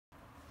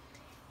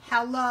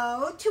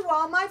Hello to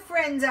all my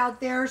friends out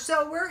there.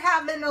 So we're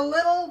having a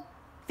little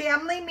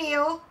family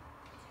meal.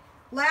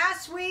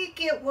 Last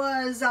week it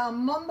was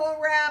mumble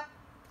rap,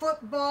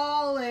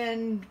 football,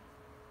 and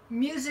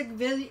music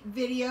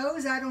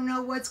videos. I don't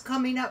know what's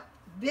coming up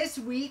this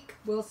week.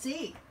 We'll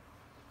see.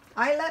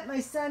 I let my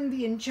son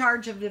be in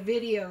charge of the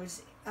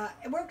videos.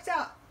 It works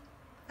out.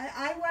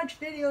 I watch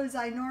videos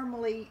I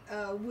normally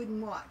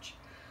wouldn't watch.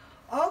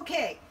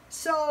 Okay,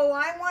 so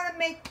I want to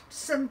make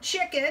some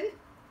chicken.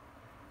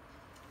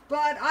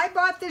 But I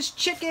bought this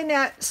chicken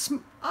at, I'm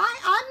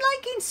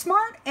liking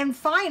Smart and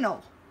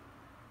Final.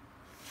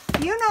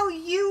 You know,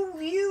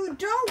 you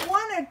don't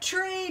want to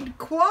trade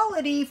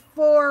quality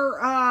for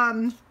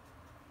a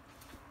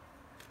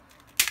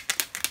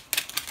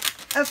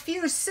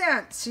few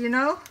cents, you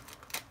know.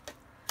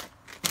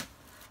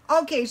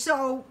 Okay,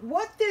 so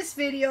what this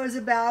video is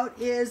about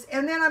is,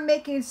 and then I'm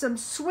making some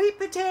sweet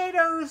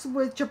potatoes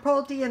with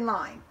chipotle and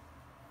lime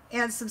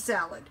and some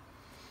salad.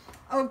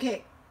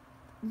 Okay.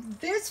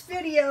 This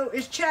video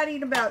is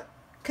chatting about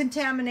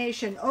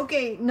contamination.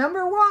 Okay,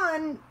 number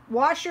one,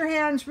 wash your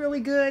hands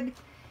really good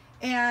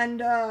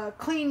and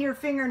clean your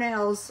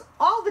fingernails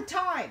all the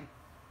time.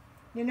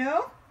 You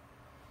know?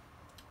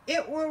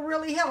 It will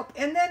really help.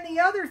 And then the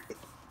other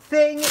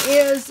thing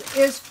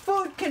is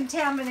food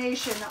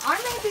contamination.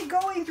 I may be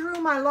going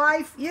through my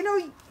life. You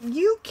know,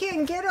 you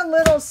can get a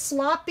little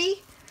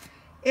sloppy,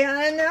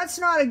 and that's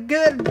not a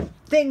good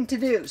thing to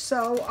do.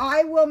 So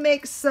I will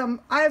make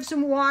I have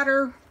some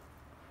water.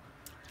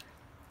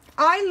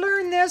 I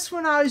learned this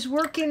when I was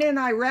working in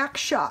Iraq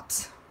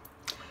shops.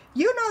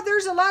 You know,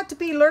 there's a lot to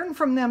be learned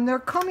from them. They're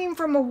coming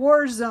from a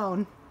war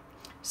zone.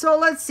 So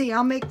let's see.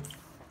 I'll make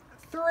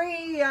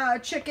 3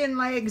 chicken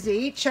legs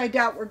each. I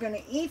doubt we're going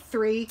to eat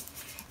 3.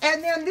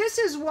 And then this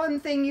is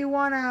one thing you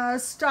want to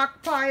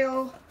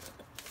stockpile.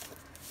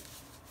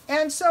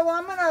 And so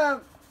I'm going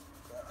to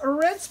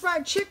rinse my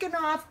chicken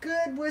off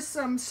good with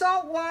some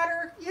salt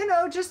water. You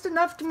know, just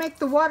enough to make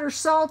the water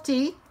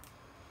salty.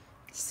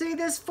 See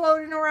this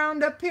floating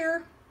around up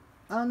here?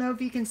 I don't know if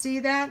you can see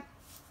that.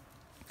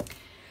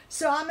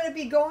 So I'm going to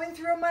be going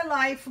through my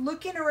life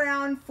looking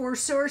around for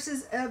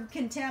sources of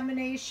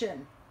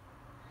contamination.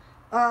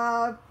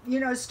 You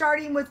know,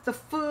 starting with the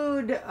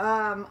food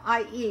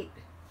I eat.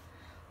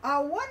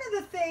 One of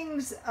the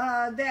things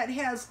that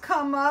has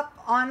come up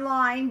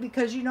online,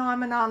 because you know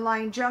I'm an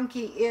online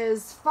junkie,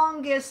 is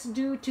fungus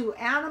due to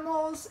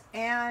animals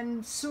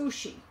and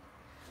sushi.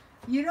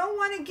 You don't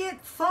want to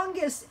get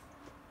fungus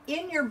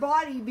in your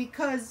body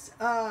because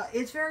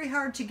it's very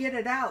hard to get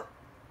it out,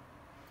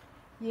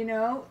 you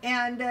know.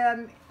 And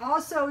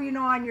also, you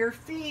know, on your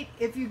feet,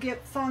 if you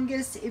get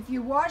fungus, if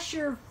you wash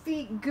your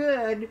feet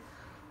good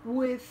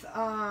with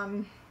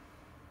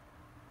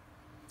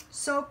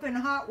soap and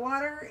hot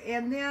water,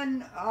 and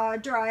then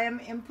dry them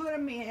and put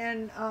them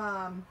in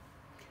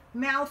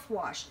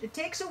mouthwash. It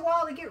takes a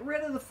while to get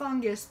rid of the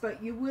fungus,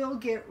 but you will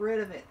get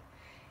rid of it.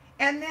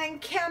 And then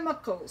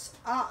chemicals.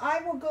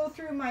 I will go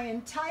through my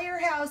entire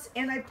house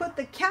and I put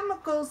the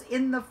chemicals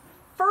in the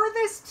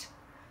furthest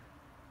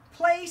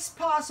place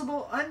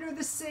possible, under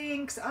the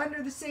sinks,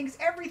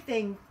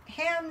 everything.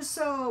 Hand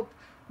soap,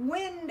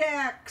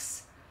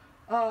 Windex,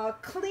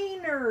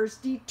 cleaners,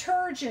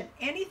 detergent,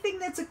 anything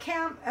that's a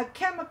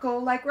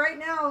chemical. Like right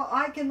now,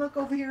 I can look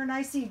over here and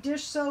I see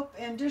dish soap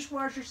and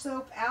dishwasher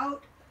soap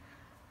out.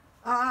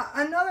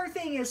 Another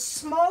thing is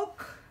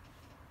smoke.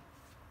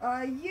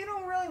 You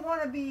don't really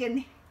want to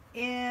be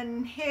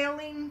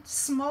inhaling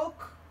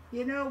smoke.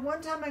 You know,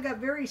 one time I got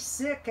very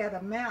sick at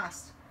a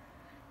mass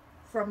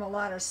from a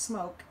lot of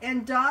smoke.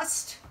 And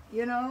dust,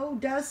 you know,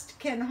 dust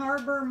can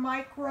harbor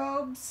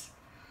microbes.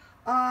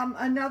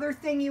 Another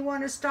thing you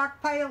want to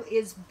stockpile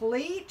is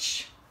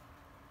bleach.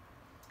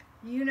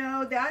 You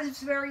know, that is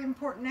very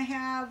important to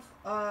have.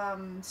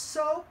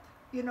 Soap,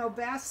 you know,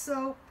 bath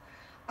soap.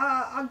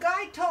 A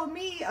guy told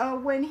me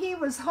when he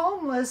was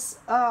homeless,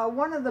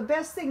 one of the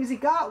best things he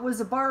got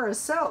was a bar of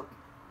soap.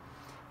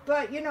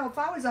 But, you know, if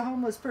I was a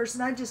homeless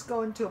person, I'd just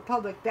go into a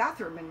public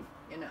bathroom and,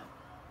 you know.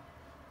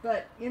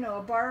 But, you know,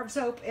 a bar of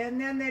soap, and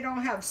then they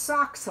don't have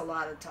socks a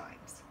lot of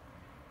times.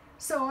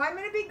 So I'm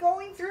going to be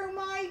going through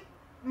my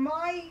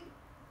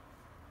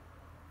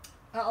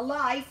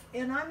life,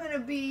 and I'm going to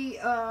be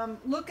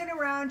looking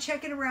around,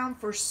 checking around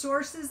for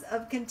sources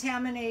of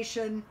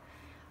contamination.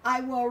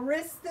 I will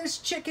rinse this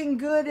chicken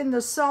good in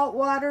the salt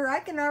water. I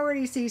can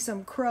already see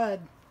some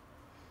crud.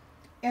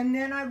 And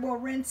then I will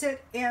rinse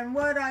it. And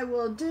what I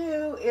will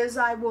do is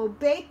I will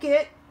bake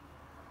it.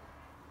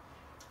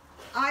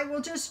 I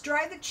will just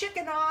dry the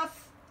chicken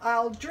off.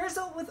 I'll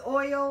drizzle with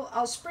oil.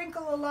 I'll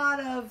sprinkle a lot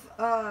of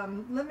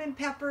lemon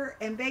pepper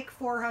and bake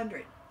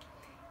 400.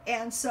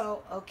 And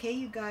so, okay,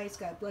 you guys,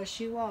 God bless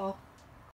you all.